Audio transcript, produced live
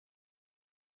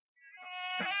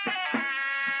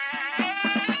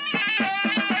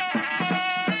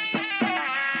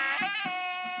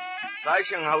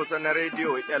Sashen Hausa na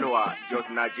Rediyo Elwa Jos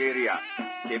Nigeria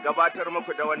ke gabatar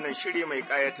muku da wannan shiri mai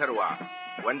ƙayatarwa,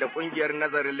 wanda ƙungiyar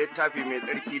nazarin littafi mai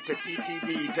tsarki ta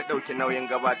TTD ta ɗauki nauyin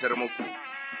gabatar muku.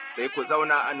 Sai ku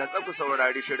zauna a natsa ku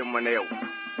saurari shirinmu na yau,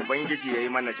 Ubangiji ya yi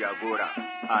mana jagora.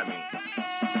 Amin.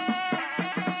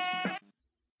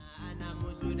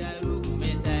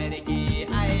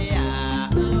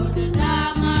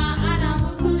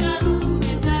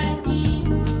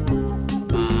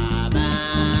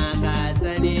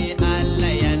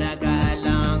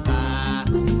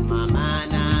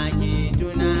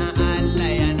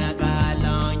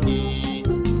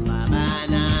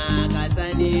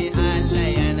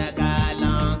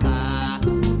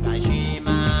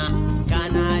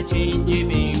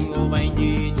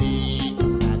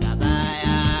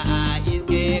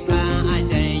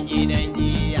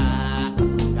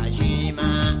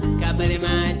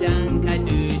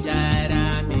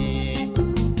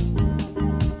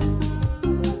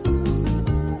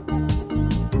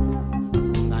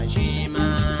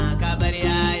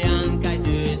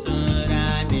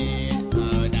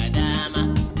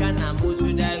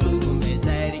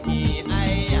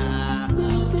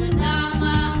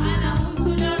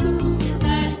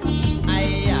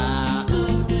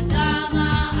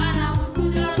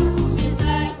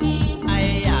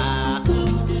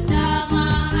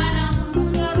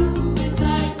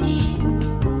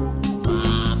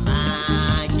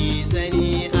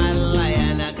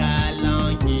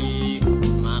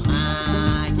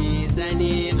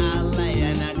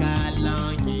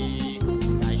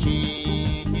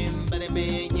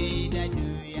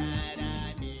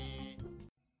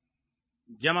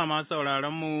 Jama'a masu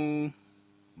sauraronmu,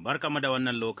 barkamu da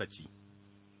wannan lokaci,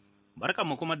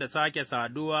 barkamu kuma da sake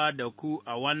saduwa da ku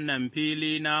a wannan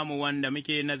fili namu wanda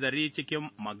muke nazari cikin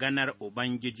maganar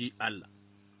Ubangiji Allah.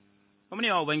 Kuma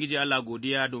ne wa Ubangiji Allah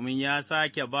godiya domin ya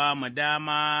sake ba mu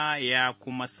dama ya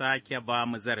kuma sake ba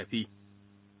mu zarafi.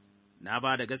 Na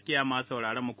ba da gaskiya masu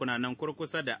sauraronmu kuna nan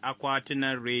kurkusa da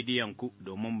akwatunan rediyonku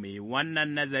domin mu yi wannan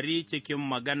nazari cikin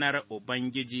maganar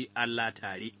Ubangiji Allah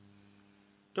tare.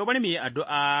 To, bari mu yi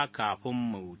addu'a kafin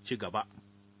mu ci gaba.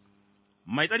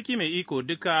 Mai tsarki mai iko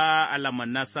duka alaman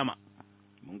na sama,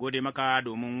 mun gode maka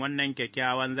domin wannan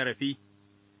kyakkyawan zarafi,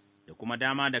 da kuma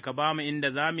dama da ka ba mu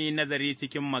inda za mu yi nazari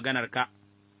cikin maganarka,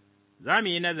 za mu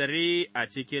yi nazari a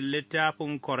cikin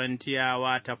littafin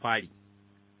Korantiyawa ta fari.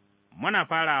 Muna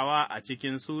farawa a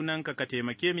cikin sunanka ka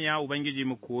taimake mu ya Ubangiji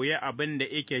mu koyi abin da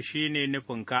yake shi ne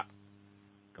nufinka,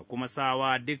 ka kuma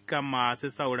sawa dukkan masu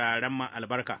sauraron mu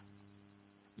albarka.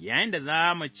 Yayin da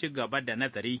za mu ci gaba da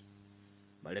nazari,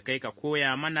 bari kai ka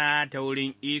koya mana ta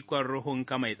wurin ikon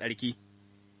Ruhunka mai tsarki,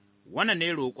 wannan ne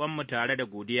roƙonmu tare da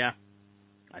godiya,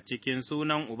 a cikin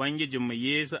sunan Ubangijinmu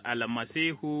Yesu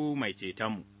almasihu mai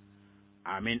cetonmu.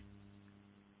 Amin.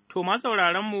 To,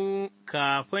 masauraranmu,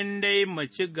 kafin dai mu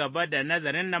ci gaba da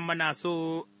nazarin nan muna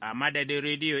so a madadin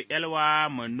Rediyo Elwa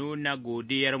mu nuna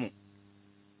godiyarmu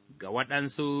ga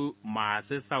waɗansu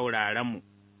masu sauraronmu.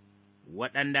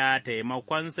 Waɗanda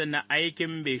taimakonsu na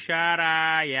aikin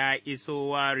bishara ya iso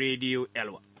wa Rediyo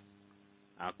Elwa,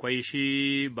 akwai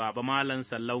shi Baba Malam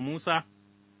Sallau Musa,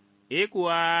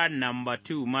 kuwa namba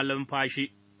 2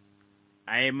 malumfashi,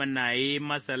 ai, muna yi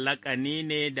masa laƙani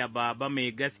ne da Baba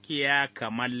mai gaskiya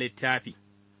kamar littafi.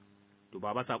 To,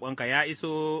 Baba, saƙonka ya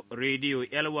iso Rediyo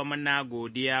Elwa, muna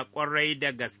godiya ƙwarai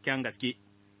da gasken gaske,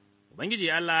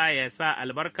 Ubangiji Allah ya sa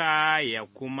albarka ya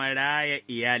kuma raya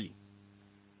iyali.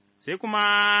 Sai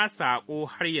kuma saƙo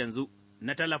har yanzu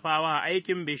na tallafawa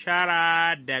aikin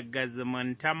bishara daga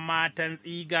zumuntan matan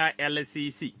tsiga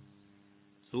LCC,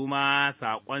 su ma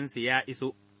saƙonsu ya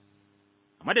iso.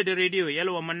 A madadin Rediyo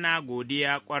Yalwa muna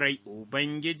godiya ƙwarai,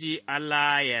 Ubangiji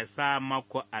Allah ya sa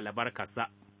maku albarkasa.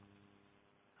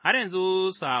 Har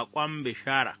yanzu saƙon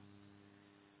bishara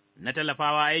na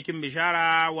tallafawa aikin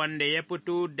bishara wanda ya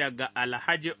fito daga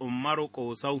Alhaji Umaru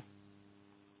Ƙosau.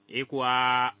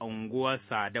 Kuwa unguwar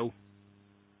Sadau,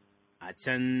 a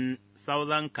can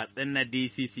Southern Katsina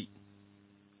DCC,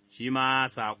 shi ma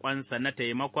saƙonsa na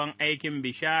taimakon aikin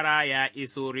bishara ya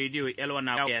iso Rediyo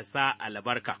Elwa ya sa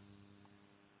albarka.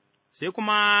 Sai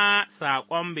kuma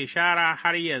saƙon bishara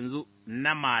har yanzu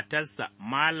na matarsa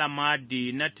Malama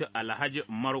Dinatu Alhaji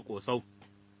Umaru Ƙosau,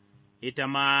 ita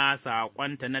ma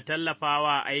saƙonta na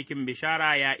tallafawa aikin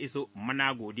bishara ya iso,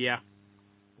 muna godiya.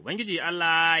 Ubangiji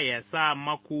Allah ya sa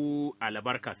maku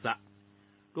albarkarsa.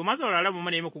 To, masauraran mu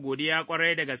ne muku godiya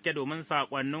ƙwarai da gaske domin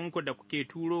saƙonninku da kuke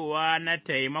turowa na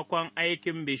taimakon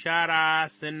aikin bishara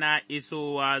suna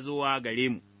isowa zuwa gare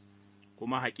mu,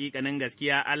 kuma haƙiƙanin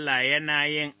gaskiya Allah yana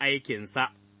yin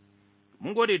aikinsa.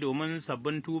 Mun gode domin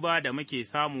sabbin tuba da muke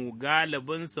samu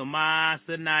galibinsu ma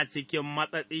suna cikin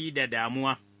matsatsi da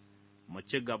damuwa, mu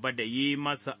ci gaba da yi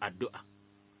masa addu'a,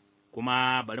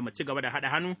 kuma bari mu ci gaba da haɗa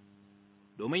hannu,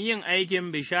 domin yin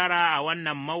aikin bishara a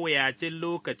wannan mawuyacin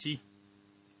lokaci.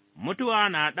 Mutuwa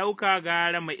na ɗauka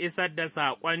gara mu isar da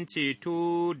saƙon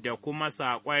ceto da kuma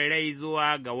saƙon rai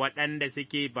zuwa ga waɗanda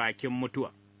suke bakin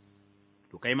mutuwa.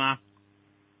 To, kai ma,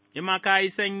 in ma ka yi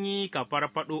sanyi ka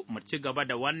farfaɗo mu ci gaba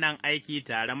da wannan aiki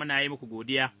tare muna yi muku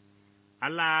godiya,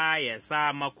 Allah ya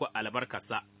sa maku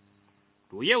albarkarsa.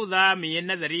 To, yau za mu yi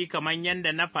nazari kamar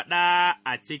yadda na faɗa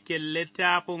a cikin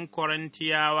littafin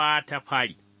Korantiyawa ta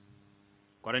fari.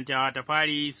 Korintiyawa ta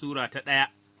fari Sura ta 1,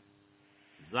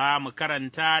 za mu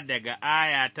karanta daga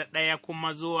aya ta 1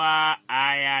 kuma zuwa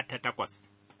aya ta 8.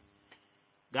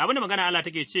 Ga abin da magana Allah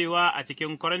take cewa a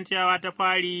cikin Korintiyawa ta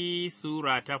fari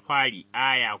Sura ta fari,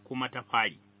 aya kuma ta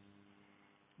fari.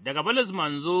 Daga Bulus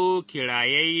manzo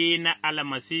kirayayye na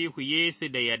Almasihu Yesu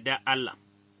da yadda Allah,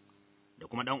 da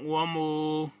kuma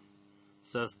ɗan'uwanmu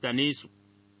Sostenesu,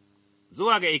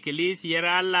 zuwa ga ikkilisiyar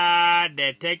Allah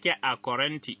da take a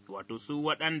Korinti, wato, su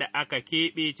waɗanda aka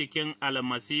keɓe cikin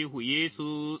Almasihu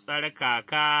Yesu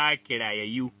tsarkaka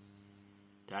kirayayyu,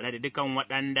 tare da dukan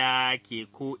waɗanda ke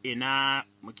ko'ina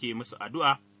muke musu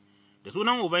addu'a, da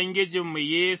sunan Ubangijinmu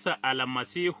Yesu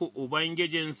Almasihu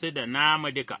Ubangijinsu da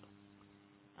namu duka.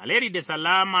 Alheri da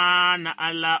salama na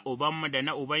Allah Ubanmu da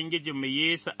na Ubangijinmu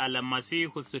Yesu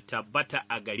Almasihu su tabbata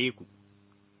a gare ku.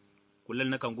 Kullum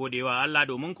nakan gode wa Allah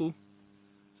domin ku.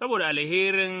 Saboda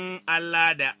alherin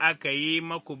Allah da aka yi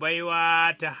maku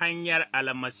baiwa ta hanyar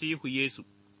Almasihu Yesu,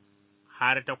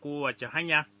 har ta kowace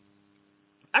hanya,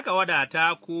 aka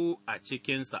wadata ku a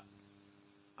cikinsa,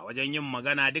 a wajen yin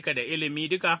magana duka da ilimi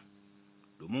duka,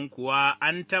 domin kuwa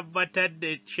an tabbatar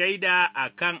da shaida a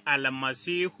kan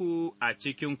Almasihu a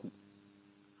cikinku,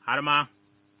 har ma,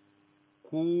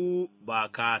 ku ba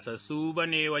kasassu ba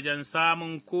ne wajen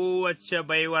samun kowace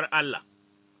baiwar Allah,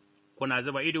 kuna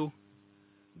zuba ido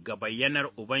ga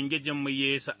bayyanar Ubangijinmu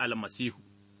Yesu Almasihu,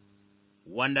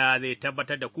 wanda zai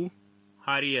tabbatar da ku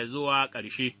har ya zuwa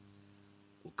ƙarshe,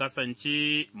 ku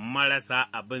kasance marasa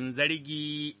abin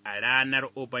zargi a ranar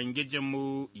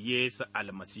Ubangijinmu Yesu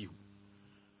Almasihu.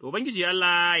 To, Ubangiji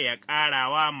Allah ya ƙara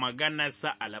wa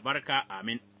maganarsa albarka,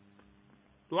 amin.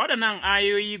 To, waɗannan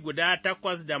ayoyi guda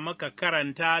 8 da muka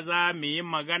karanta za mu yi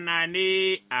magana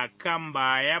ne a kan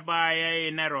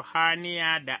baya-baya na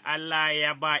ruhaniya da Allah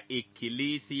ya ba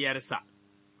ikkilisiyarsa,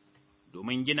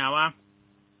 domin ginawa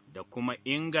da kuma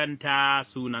inganta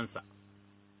sunansa.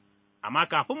 Amma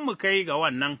kafin mu kai ga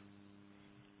wannan,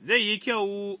 zai yi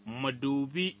kyau mu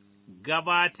dubi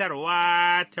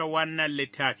gabatarwa ta wannan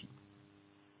littafi.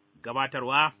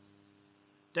 Gabatarwa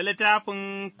ta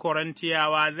littafin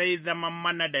Korintiyawa zai zama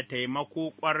mana da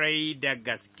taimako ƙwarai da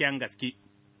gasken gaske.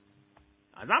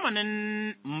 A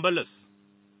zamanin Bulus,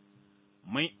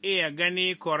 mun iya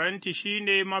gani Korinti shi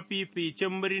ne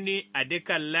mafificin birni a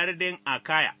dukan lardin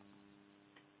Akaya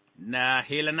na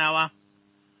Helanawa,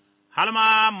 har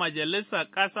ma majalisar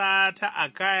ƙasa ta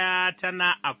Akaya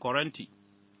tana a Korinti.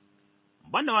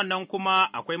 Banda wannan kuma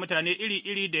akwai mutane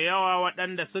iri-iri da yawa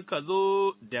waɗanda suka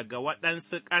zo daga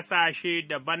waɗansu ƙasashe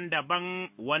daban-daban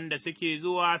wanda suke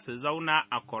zuwa su zauna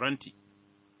a Korinti,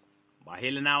 ba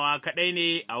Helanawa kaɗai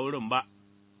ne a wurin ba,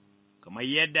 kamar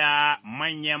yadda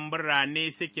manyan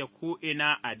birane suke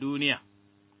ko'ina a duniya,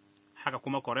 haka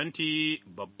kuma Korinti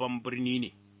babban birni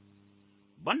ne.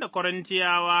 Banda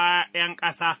Korintiyawa ’yan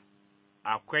ƙasa,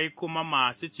 akwai kuma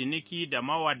masu ciniki da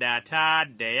mawadata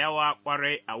da yawa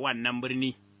ƙwarai a wannan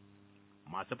birni,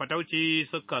 masu fatauci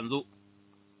sukan zo,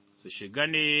 su shiga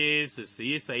ne su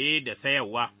siyi saye da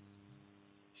sayarwa,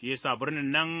 shi yasa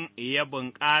birnin nan ya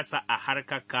bunƙasa a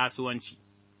harkar kasuwanci.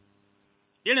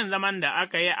 Irin zaman da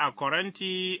aka yi a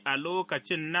Korinti a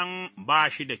lokacin nan ba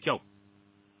shi da kyau,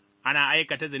 ana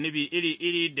aikata zunubi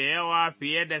iri-iri da yawa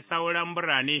fiye da sauran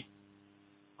birane.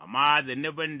 Amma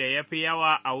zunubin da ya fi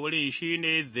yawa a wurin shi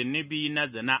ne zunubi na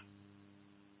zina,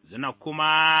 zina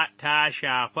kuma ta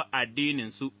shafi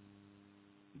addininsu,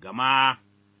 gama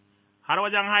har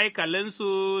wajen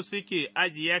haikalinsu suke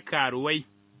ajiye karuwai,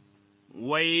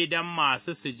 wai don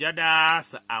masu sujada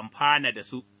su amfana da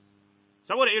su,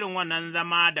 saboda irin wannan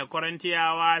zama da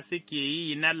Korintiyawa suke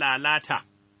yi na lalata,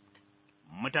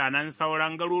 mutanen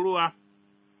sauran garuruwa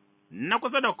na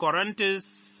kusa da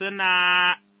Korintus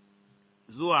suna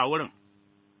zuwa wurin,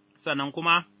 sannan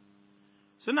kuma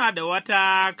suna da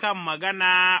wata kan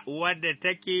magana wadda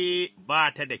take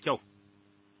ba ta da kyau,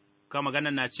 kan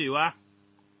magana na cewa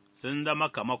sun zama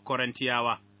kamar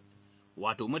Korintiyawa,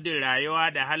 wato muddin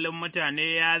rayuwa da halin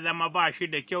mutane ya zama ba shi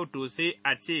da kyau to sai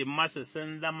a ce masa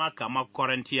sun zama kamar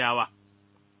Korintiyawa.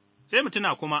 Sai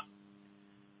mutuna kuma,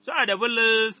 sa'ad da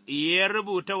Bulus ya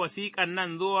rubuta wasiƙan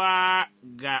nan zuwa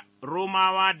ga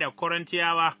Romawa da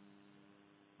Korintiyawa,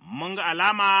 mun ga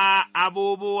alama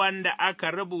abubuwan da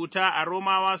aka rubuta a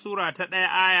Romawa Sura ta 1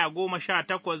 aya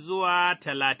 18 zuwa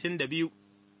 32,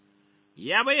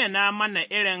 ya bayyana mana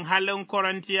irin halin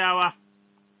Korintiyawa,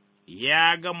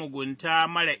 ya ga mugunta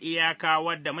mara iyaka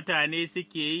wadda mutane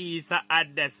suke yi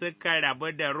sa'ad da suka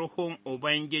rabu da Ruhun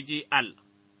Ubangiji Allah,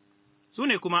 su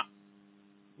ne kuma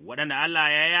waɗanda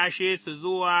Allah ya yashe su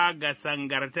zuwa ga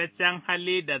sangartaccen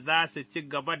hali da za su ci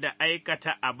gaba da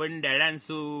aikata abin da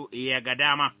ransu ya ga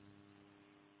dama.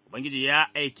 Ubangiji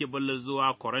ya aiki Bulus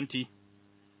zuwa Korinti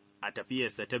a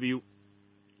tafiyarsa ta biyu,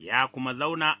 ya kuma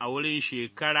zauna a wurin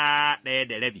shekara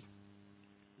 1.5.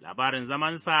 Labarin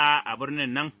zamansa a birnin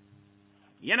nan,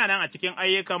 yana nan a cikin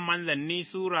ayyukan manzanni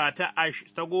Sura ta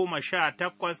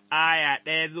 18 aya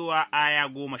 1 zuwa aya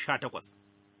 18.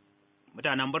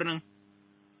 Mutanen birnin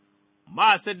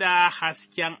ba su da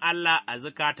hasken Allah a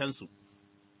zukatansu,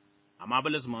 amma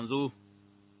Bulus manzo,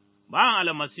 bawan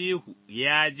Almasihu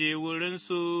ya je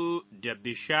wurinsu da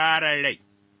bisharar rai,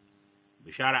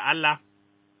 bisharar Allah,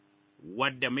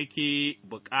 wadda muke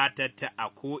bukatata a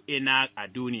ko'ina a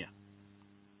duniya.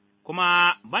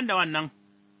 Kuma banda wannan,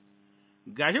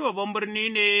 gashi babban birni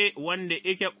ne wanda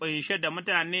yake ƙunshe da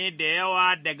mutane da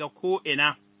yawa daga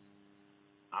ko'ina,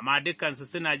 amma dukansu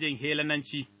suna jin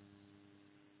helananci.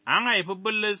 An haifi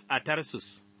Bulus a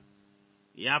Tarsus,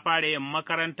 ya fara yin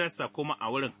makarantarsa kuma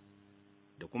a wurin,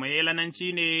 da kuma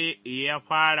helananci ne ya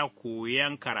fara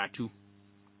koyon karatu,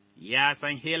 ya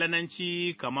san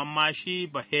helananci kamar ma shi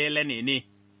ba helane ne.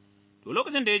 To,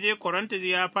 lokacin da ya je Korinti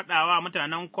ya faɗa wa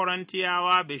mutanen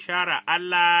Korintiyawa bishara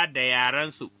Allah da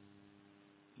yarensu,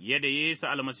 yadda Yesu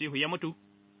Almasihu ya mutu,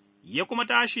 ya kuma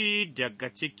tashi daga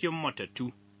cikin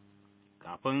matattu,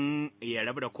 kafin ya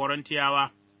rabu da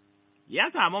Korintiyawa.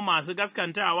 Ya samu masu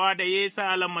gaskantawa da Yesu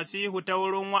Almasihu ta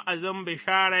wurin wa'azin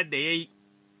bisharar da ya yi,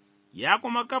 ya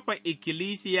kuma kafa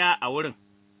ikkilisiya a wurin.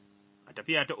 A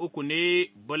tafiya ta uku ne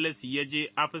Bulus ya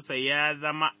je Afisa ya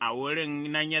zama a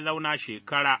wurin nan ya zauna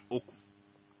shekara 3.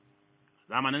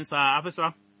 Zamaninsa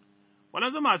Afisa,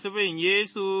 waɗansu masu bin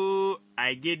Yesu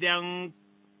a gidan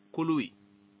Kuluwi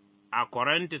a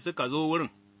Korinti suka zo wurin,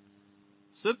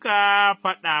 suka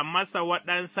faɗa masa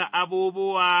waɗansu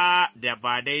abubuwa da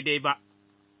ba daidai ba,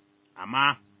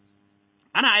 amma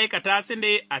ana aikata su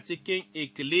ne a cikin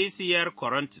ikkilisiyar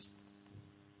Korintus.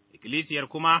 Ikkilisiyar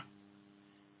kuma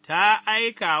ta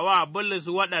aika wa Bulus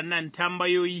waɗannan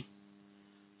tambayoyi,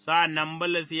 sa'an nan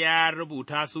Bulus ya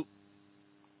rubuta su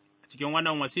a cikin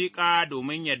wannan wasiƙa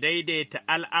domin ya daidaita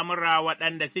al'amura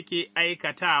waɗanda suke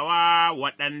aikatawa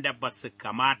waɗanda ba su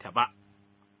kamata ba.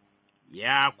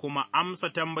 Ya kuma amsa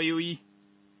tambayoyi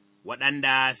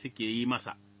waɗanda suke yi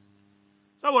masa.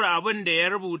 Saboda abin da ya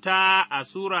rubuta a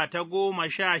Sura ta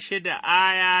 16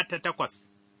 aya ta 8,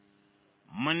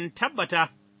 mun tabbata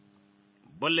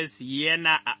Bulus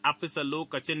yana a Afisa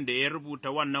lokacin da ya rubuta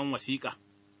wannan wasiƙa,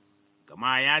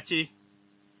 gama ya ce,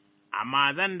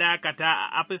 Amma zan dakata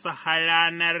a Afisa har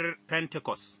ranar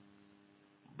Pentecost,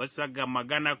 bisa ga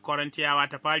maganar Korintiyawa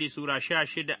ta fari Sura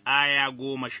 16 aya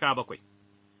 17.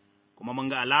 Kuma mun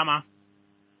ga alama,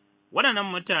 waɗannan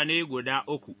mutane guda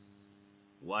 3,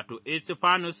 wato,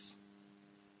 Estefanus,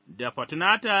 da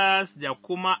Fortunatus da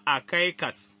kuma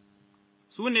Akaikas,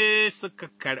 su ne suka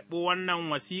karɓi wannan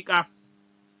wasiƙa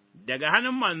daga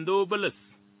hannun manzo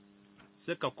Bulus,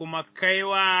 suka kuma kai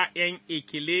wa ’yan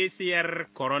ikkilisiyar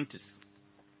Korintus,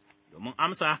 domin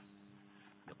amsa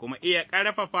da kuma iya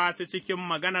ƙarfafa su cikin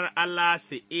maganar Allah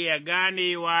su iya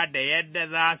ganewa da yadda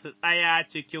za su tsaya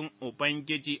cikin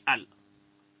Ubangiji Allah.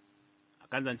 A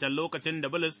kan zancen lokacin da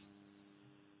Bulus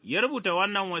ya rubuta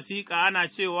wannan wasiƙa ana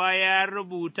cewa ya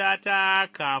rubuta ta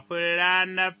kafin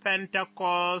ranar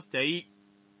Pentecost ta yi,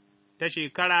 ta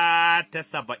shekara ta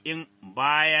 70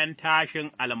 bayan tashin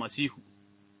Almasihu,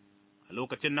 a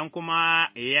lokacin nan kuma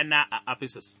yana a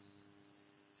Ephesus.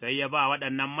 Sai ya ba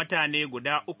waɗannan mutane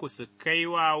guda 3 su kai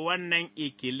wa wannan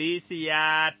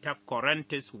ikkilisiya ta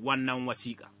Korintus wannan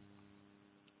wasiƙa.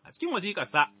 A cikin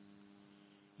wasiƙarsa,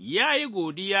 ya yi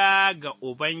godiya ga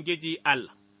Ubangiji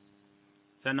Allah,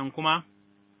 sannan kuma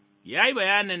ya yi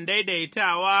bayanin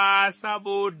daidaitawa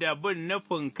saboda bin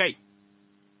nufin kai,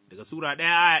 daga Sura 1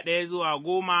 aya 1 zuwa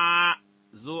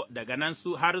 10, daga nan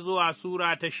har zuwa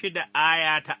Sura ta 6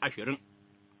 aya ta 20.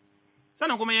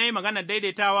 Sannan kuma ya yi maganar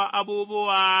daidaitawa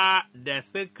abubuwa da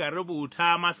suka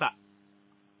rubuta masa,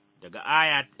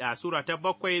 daga Sura ta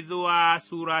 7 zuwa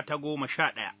Sura ta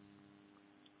 11.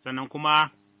 sannan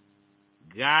kuma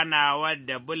ganawar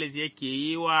da Bulus yake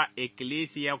yi wa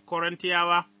ikkilisiyar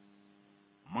Korintiyawa,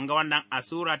 mun ga wannan a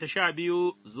Sura ta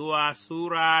 12 zuwa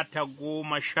Sura ta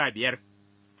 15.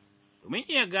 Domin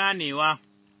iya ganewa,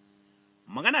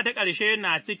 magana ta ƙarshe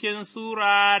na cikin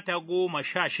Sura ta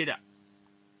 16,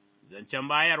 zancen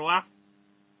bayarwa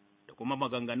da kuma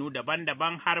maganganu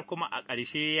daban-daban har kuma a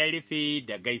ƙarshe ya rufe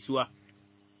da gaisuwa.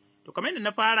 To, kamar yadda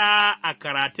na fara a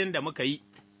karatun da muka yi,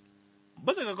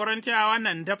 bisa ga Korintiyawa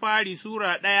nan ta fari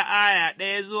Sura 1 aya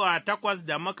 1 zuwa 8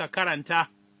 da muka karanta,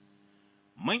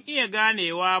 mun iya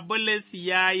ganewa Bulus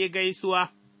ya yi gaisuwa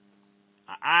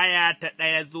a aya ta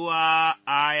 1 zuwa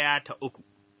aya ta 3.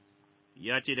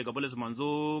 Ya ce daga Bulus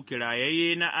manzo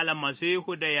kirayayye na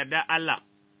Almasihu da yarda Allah,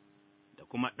 da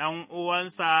kuma ɗan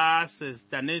uwansa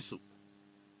Sistanisu.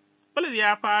 Bulus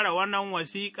ya fara wannan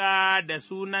wasiƙa da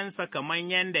sunansa kamar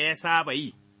yadda ya saba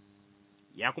yi,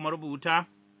 ya kuma rubuta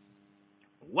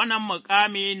wannan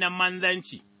muƙami na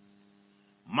manzanci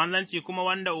kuma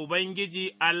wanda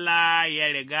Ubangiji Allah ya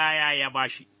riga ya ba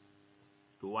shi.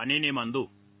 To, wane ne manzo?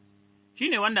 Shi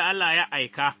ne wanda Allah ya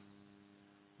aika,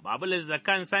 ba Bulus da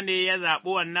kansa ne ya zaɓi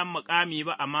wannan muƙami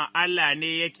ba, amma Allah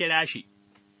ne ya kira shi,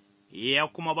 ya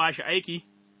kuma ba shi aiki.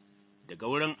 Daga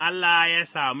wurin Allah ya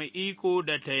sami iko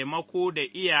da taimako da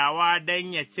iyawa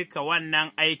don ya cika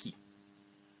wannan aiki.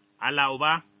 Allah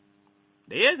Uba,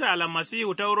 da Yesu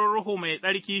Almasihu ta wurin Ruhu Mai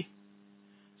Tsarki,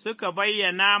 suka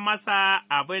bayyana masa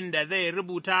abin da zai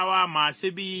rubutawa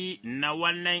masu bi na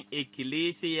wannan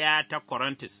ikkilisiya ta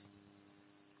Korintus.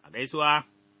 A gaisuwa,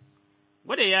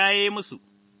 gwada ya yi musu,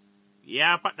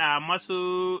 ya faɗa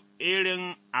masu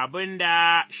irin abin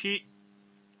da shi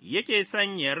yake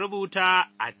son ya rubuta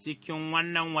a cikin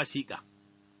wannan wasiƙa,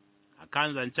 a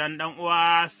kan zancen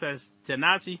ɗan'uwa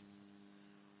Sostinasi,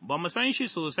 ba mu san shi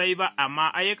sosai ba, amma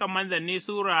ayyukan manzanni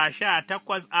Sura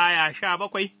 18 aya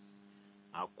 17,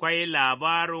 akwai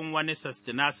labarin wani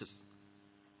Sostinasus,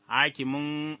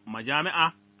 hakimin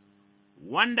majami'a,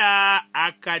 wanda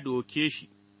aka doke shi,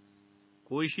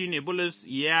 ko shi ne Bulus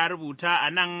ya rubuta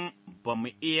a nan ba mu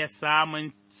iya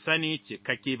samun sani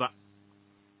cikakke ba.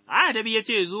 Adabi ya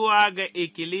ce zuwa ga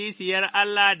ikkilisiyar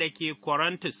Allah da ke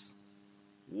Korintus,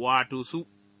 wato su,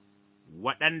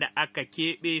 waɗanda aka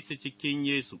keɓe su cikin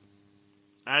Yesu,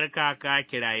 tsarkaka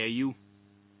kirayayyu,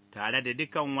 tare da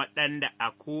dukan waɗanda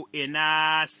a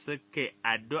ko'ina suke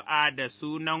addu'a da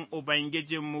sunan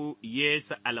Ubangijinmu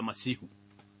Yesu Almasihu,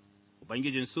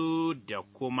 Ubangijinsu da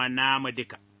kuma namu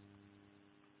duka.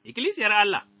 Ikkilisiyar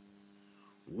Allah,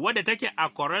 wadda take a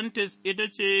Korintus ita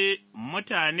ce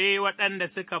mutane waɗanda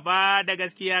suka ba da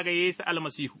gaskiya ga Yesu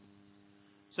Almasihu,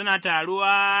 suna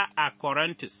taruwa a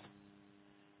Korintus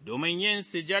domin yin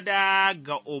sujada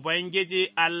ga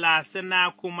Ubangiji Allah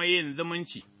suna kuma yin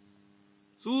zumunci,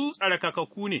 su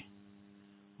tsarkakakku ne,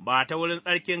 ba ta wurin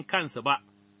tsarkin kansu ba,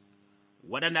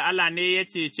 waɗanda Allah ne ya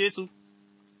cece su,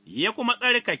 ya kuma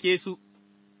tsarkake su,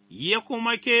 ya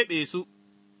kuma keɓe su.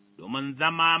 Domin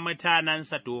zama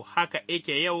mutanensa, to haka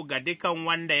ike yau ga dukan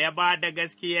wanda ya ba da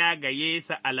gaskiya ga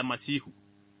Yesu Almasihu,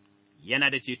 yana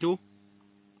da ceto,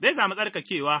 zai sami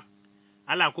tsarkakewa,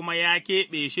 Allah kuma ya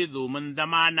keɓe shi domin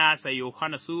zama nasa.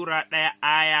 Yohana Sura 1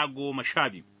 aya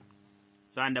 12.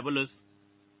 Sa'an da Bulus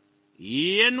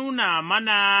ya nuna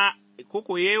mana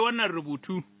koko ya yi wannan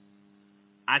rubutu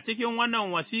a cikin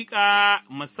wannan wasiƙa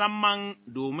musamman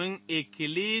domin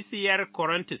ikkilisiyar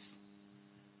Korintus.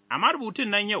 Amma rubutun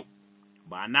nan yau,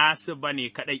 ba nasu ba ne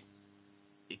kaɗai,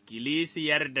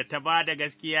 ikkilisiyar da ta ba da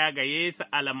gaskiya ga Yesu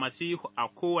Almasihu a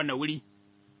kowane wuri,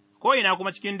 ko'ina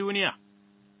kuma cikin duniya,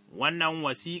 wannan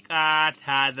wasiƙa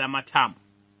ta zama tamu.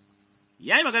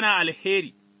 Ya yi magana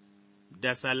alheri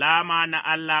da salama na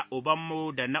Allah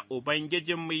Ubanmu da na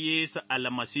Ubangijinmu Yesu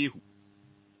Almasihu,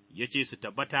 ya ce su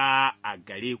tabbata a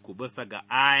gare ku bisa ga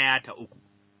aya ta 3.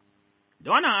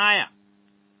 Da wannan aya,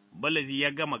 Bulus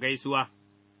ya gama gaisuwa.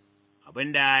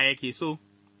 Abin da yake so,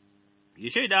 ya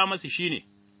shaida masu shi ne,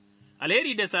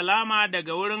 alheri da salama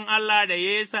daga wurin Allah da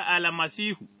Yesu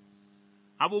Almasihu,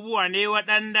 abubuwa ne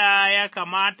waɗanda ya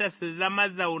kamata su zama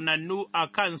zaunannu a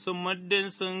kansu muddin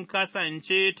sun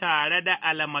kasance tare da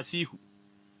Almasihu.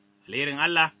 Alherin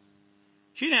Allah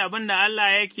shi ne abin da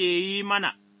Allah yake yi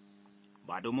mana,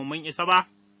 ba domin mun isa ba,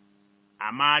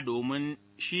 amma domin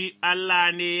shi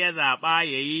Allah ne ya zaɓa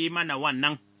ya yi mana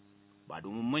wannan, ba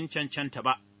domin mun cancanta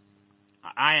ba.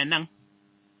 A ayan nan,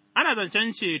 ana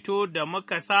zancen ceto da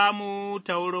muka samu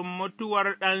ta wurin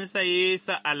mutuwar ɗansa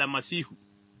Yesu Almasihu,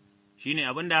 shi ne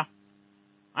abin da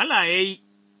Allah ya yi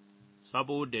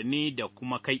saboda ni da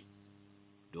kuma kai,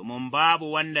 domin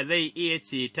babu wanda zai iya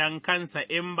ceton kansa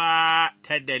in ba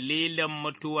ta dalilin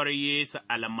mutuwar Yesu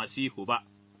Almasihu ba,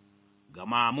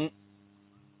 gama mu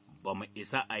ba mu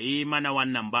isa a yi mana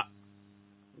wannan ba,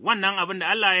 wannan abin da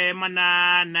Allah ya yi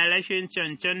mana na rashin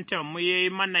cancantar mu ya yi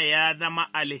mana ya zama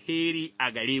alheri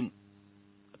a gare mu.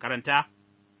 Karanta,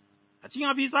 a cikin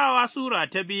Afisawa Sura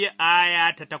ta 2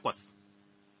 aya ta 8,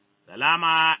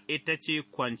 salama ita ce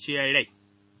kwanciyar rai,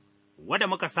 wadda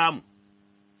muka samu,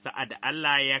 sa'ad da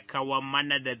Allah ya kawo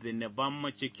mana da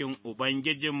zunubanmu cikin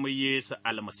Ubangijinmu Yesu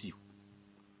Almasihu.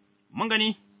 Mun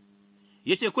gani,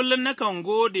 ya ce, Kullum nakan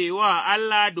gode wa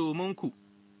Allah dominku,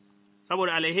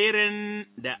 saboda alherin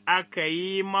da aka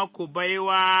yi maku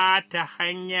baiwa ta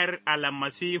hanyar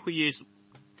Almasihu Yesu.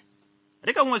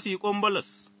 Rikan wasiƙun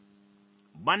Bulus,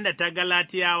 banda ta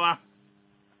Galatiyawa,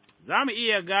 za mu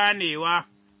iya ganewa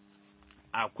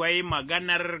akwai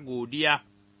maganar godiya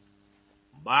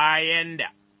bayan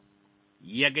da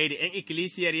ya gaida ’yan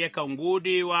ikkilisiyar yakan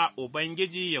gode wa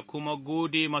Ubangiji ya kuma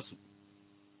gode masu.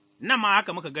 Nan ma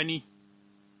haka muka gani,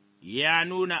 ya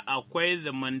nuna akwai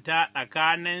zumunta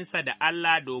tsakaninsa da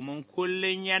Allah domin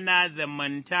kullum yana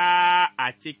zumunta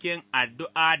a cikin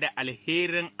addu'a da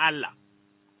alherin Allah,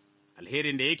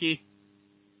 alherin da yake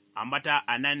ambata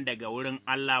a nan daga wurin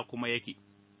Allah kuma yake,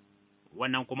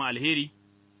 wannan kuma alheri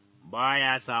ba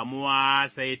ya samuwa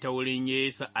sai ta wurin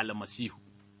Yesu Almasihu.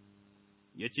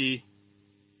 Ya ce,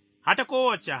 Hata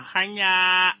kowace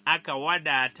hanya aka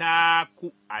wadata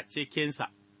ku a cikinsa,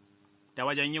 ta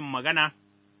wajen yin magana,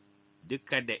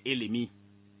 duka da ilimi,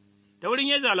 ta wurin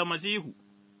Yesu Almasihu,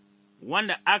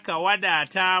 wanda aka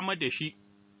wadata mu da shi,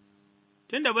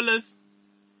 tun da Bulus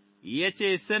ya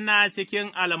ce suna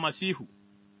cikin Almasihu,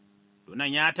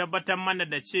 tunan ya tabbatar mana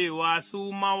da cewa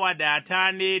su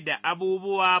mawadata ne da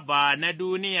abubuwa ba na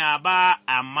duniya ba,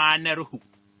 amma na ruhu,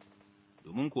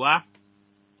 domin kuwa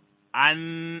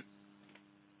an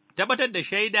tabbatar da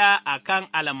shaida a kan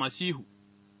Almasihu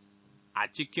a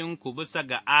cikin ku bisa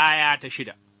ga aya ta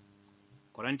 6.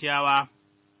 Korintiyawa,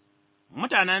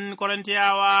 mutanen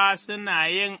Korintiyawa suna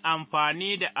yin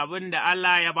amfani da abin da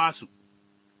Allah ya ba su,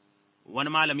 wani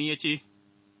malami ya ce,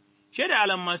 Shaida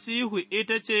Almasihu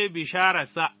ita ce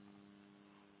bishararsa,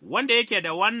 wanda yake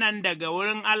da wannan daga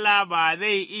wurin Allah ba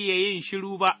zai iya yin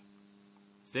shiru ba,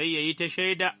 sai ya yi ta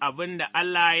shaida abin da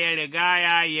Allah ya riga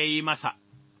ya yi masa.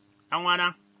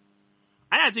 ’Yan'wana,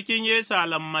 ana cikin Yesu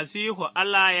Almasihu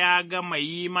Allah ya gama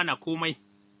yi mana komai,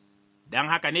 don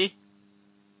haka ne,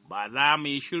 ba za mu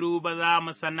yi shiru ba za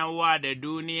mu sanarwa da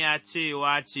duniya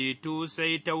cewa ceto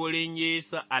sai ta wurin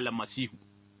Yesu Almasihu.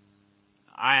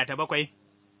 Aya ta 7,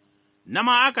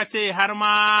 nama aka ce har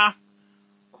ma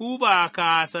ku ba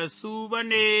kasassu ba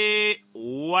ne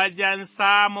wajen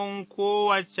samun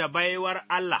kowace baiwar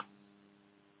Allah,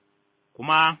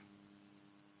 kuma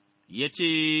ya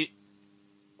ce,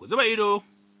 Ku zuba ido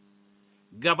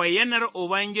ga bayyanar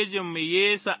Ubangijinmu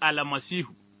Yesu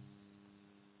Almasihu.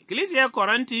 Ikkilisiyar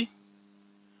Korinti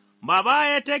ba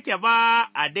baya take ba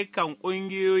a dukan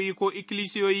ƙungiyoyi ko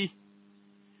ikkilisiyoyi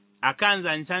a kan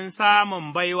zancen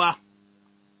samun baiwa,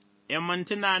 ’yan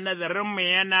mintuna nazarinmu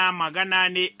yana magana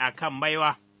ne a kan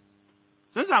baiwa,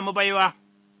 sun samu baiwa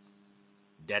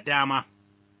da dama,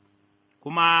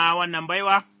 kuma wannan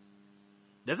baiwa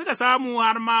da suka samu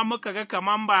har ma muka ga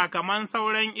kaman ba kaman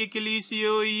sauran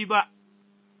ikkilisiyoyi ba,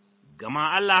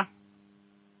 gama Allah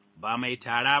ba mai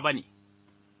tara ba ne.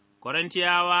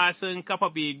 Korintiyawa sun kafa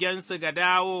begensu ga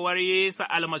dawowar Yesu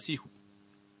Almasihu,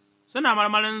 suna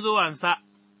marmarin zuwansa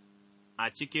a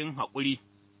cikin haƙuri,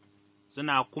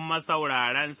 suna kuma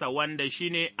saurarensa wanda shi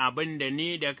ne abin da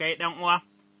ni da kai uwa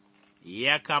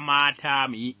ya kamata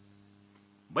mu yi.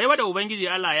 Baiwa da Ubangiji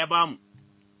Allah ya bamu,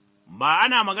 ba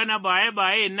ana magana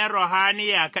baye-baye na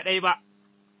ruhaniya kaɗai ba,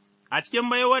 a cikin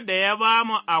baiwar da ya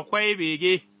bamu akwai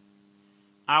bege,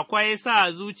 akwai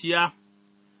sa zuciya,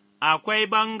 akwai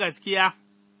bangaskiya,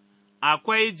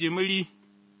 akwai jimiri,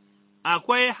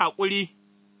 akwai haƙuri,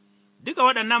 duka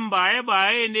waɗannan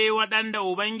baye-baye ne waɗanda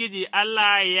Ubangiji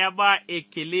Allah ya ba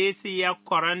ikkilisiyar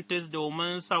Korintus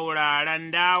domin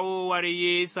sauraron dawowar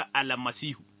Yesu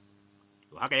Almasihu.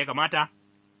 To haka ya kamata,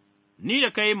 ni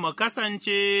da kai mu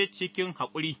kasance cikin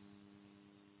haƙuri,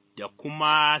 da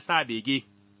kuma sa bege,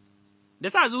 da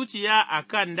sa zuciya a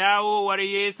kan dawowar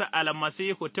Yesu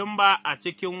Almasihu tun ba a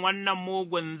cikin wannan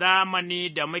mugun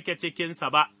zamani da muke cikinsa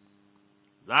ba,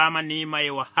 zamani mai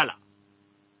wahala,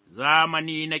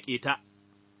 zamani na ƙeta,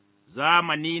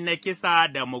 zamani na kisa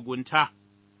da mugunta.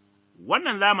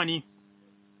 Wannan zamani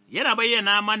yana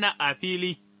bayyana mana a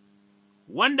fili,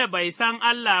 wanda bai san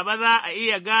Allah ba za a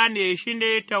iya gane shi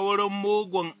ne ta wurin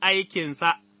mugun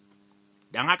aikinsa,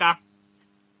 don haka,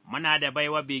 muna da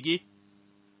baiwa bege,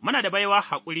 muna da baiwa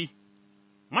haƙuri,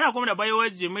 muna kuma da baiwa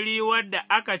jimiri wadda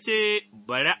aka ce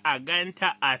bari a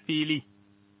ganta a fili,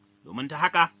 domin ta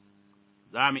haka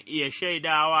za mu iya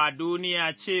shaidawa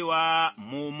duniya cewa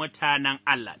mu mutanen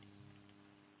Allah ne.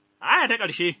 Aya ta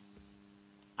ƙarshe,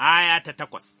 aya ta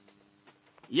 8,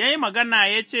 ya yi magana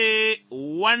ya ce,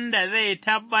 Wanda zai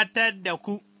tabbatar da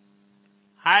ku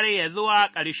har ya zuwa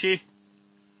ƙarshe,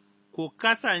 ku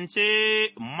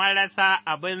kasance marasa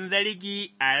abin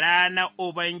zargi a ranar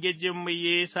Ubangijinmu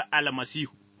Yesu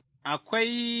almasihu.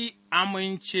 Akwai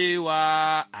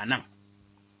amincewa a nan,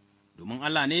 domin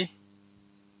Allah ne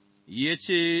ya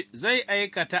ce zai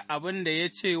aikata abin da ya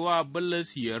ce wa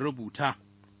Bulus ya rubuta,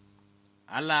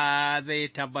 Allah zai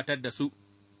tabbatar da su,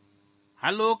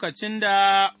 har lokacin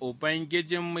da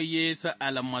Ubangijinmu Yesu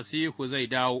almasihu zai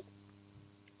dawo.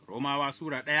 Romawa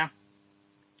Sura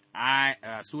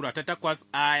 1, Sura ta 8,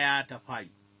 aya ta 5.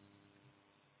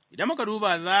 Idan muka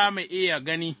duba za mu iya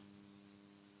gani,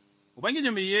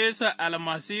 Ubangijinmu Yesu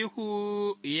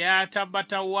almasihu ya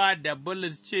tabbatarwa da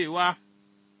Bulus cewa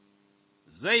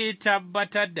zai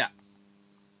tabbatar da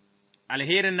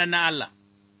alherin nan na Allah,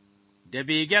 da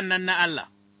begen nan na Allah,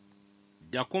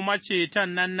 da kuma ceton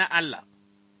nan na Allah,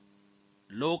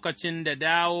 lokacin da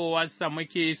dawowarsa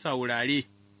muke saurare,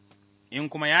 in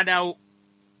kuma ya dawo,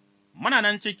 muna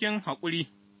nan cikin haƙuri,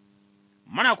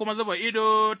 muna kuma zuba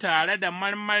ido tare da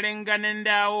marmarin ganin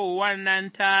dawowar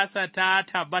nan tasa ta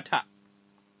tabbata,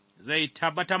 zai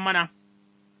tabbatar mana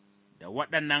da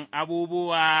waɗannan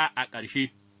abubuwa a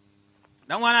ƙarshe.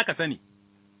 Ɗan'uwana ka sani,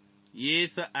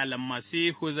 Yesu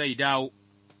almasihu zai dawo,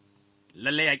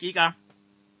 lallai hakika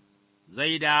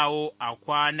zai dawo a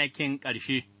kwanakin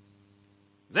ƙarshe,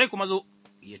 zai kuma zo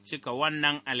ya cika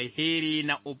wannan alheri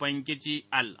na Ubangiji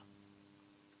Allah,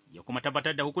 ya kuma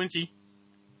tabbatar da hukunci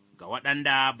ga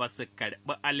waɗanda ba su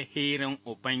karɓi alherin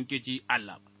Ubangiji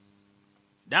Allah ba.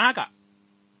 Don haka,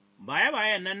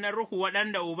 baya-bayan nan na Ruhu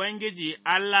waɗanda Ubangiji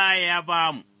Allah ya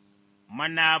ba mu,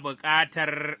 muna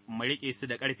bukatar mu riƙe su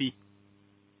da ƙarfi,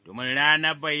 domin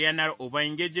ranar bayyanar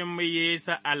Ubangijinmu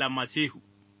Yesu almasihu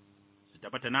su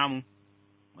tabbata namu,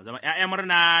 mu zama ’ya'yan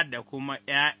murna da kuma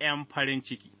 ’ya'yan farin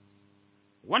ciki.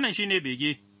 Wannan shi ne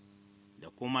bege da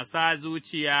kuma sa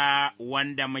zuciya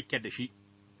wanda muke da shi.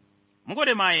 Mu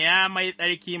gode ma ya mai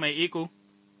tsarki mai iko,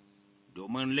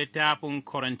 domin littafin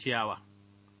Korantiyawa.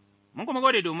 Mun kuma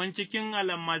gode domin cikin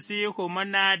almasihu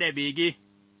muna da bege,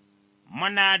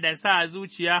 muna da sa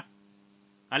zuciya,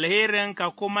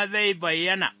 alherinka kuma zai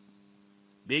bayyana.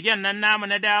 Begen nan namu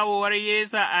na dawowar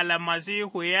Yesu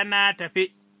almasihu yana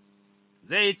tafe,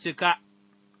 zai cika,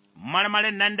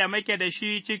 marmarin nan da muke da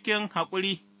shi cikin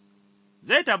haƙuri,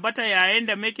 zai tabbata yayin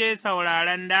da muke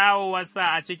sauraron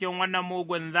dawowarsa a cikin wannan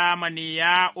mugun zamani,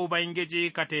 ya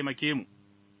Ubangiji ka taimake mu,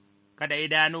 kada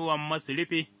idanuwan su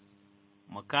rufe,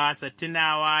 mu kasa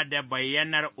tunawa da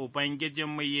bayyanar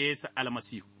Ubangijinmu Yesu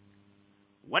almasihu,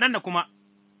 waɗanda kuma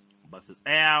ba su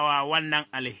tsayawa wannan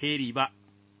alheri ba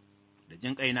da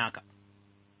jinƙai naka,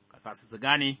 ka sa su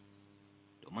gane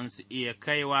domin su iya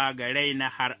kaiwa ga rai na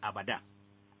har abada.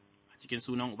 Cikin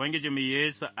sunan Ubangijinmu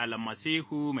Yesu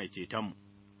almasihu mai cetonmu,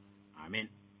 amin.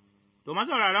 To,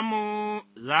 masauraranmu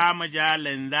za mu ja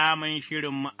linzamin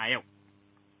shirinmu a yau,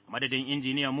 a madadin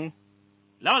injiniyanmu,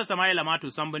 Lawal Sama'ila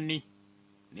Matu Sambunni,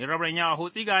 ni Rabran Yawa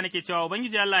Hotsiga nake cewa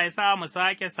Ubangiji Allah ya sa mu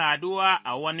sake saduwa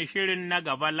a wani shirin na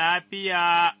gaba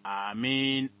lafiya,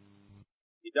 amin.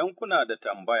 Idan kuna da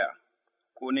tambaya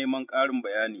ko neman ƙarin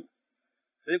bayani,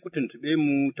 sai ku tuntuɓe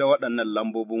mu ta waɗannan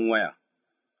lambobin waya.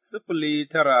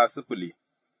 090-988-2827,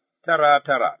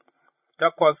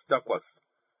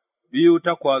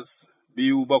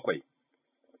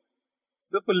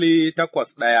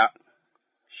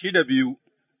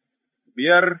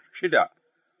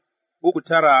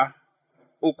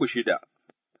 081-62-56-3936.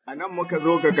 A nan muka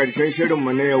zo ga ƙarshen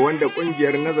shirinmu ne wanda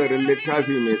ƙungiyar nazarin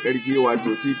littafi mai tsarki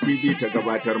wato TTV ta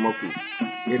gabatar maku.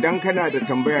 Idan kana da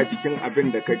tambaya cikin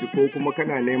abin da ka ji ko kuma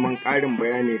kana neman ƙarin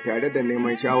bayani tare da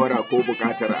neman shawara ko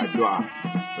buƙatar addu'a,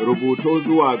 rubuto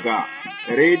zuwa ga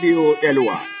Radio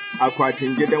Elwa,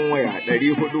 akwatin gidan waya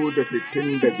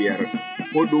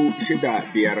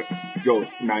 465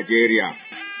 Jos, Najeriya.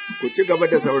 Ku ci gaba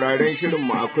da sauraron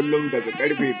shirinmu a kullum daga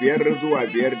ƙarfe 5 zuwa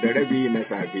 5:30 na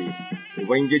safe.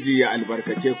 Ubangiji ya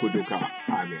albarkace ku duka.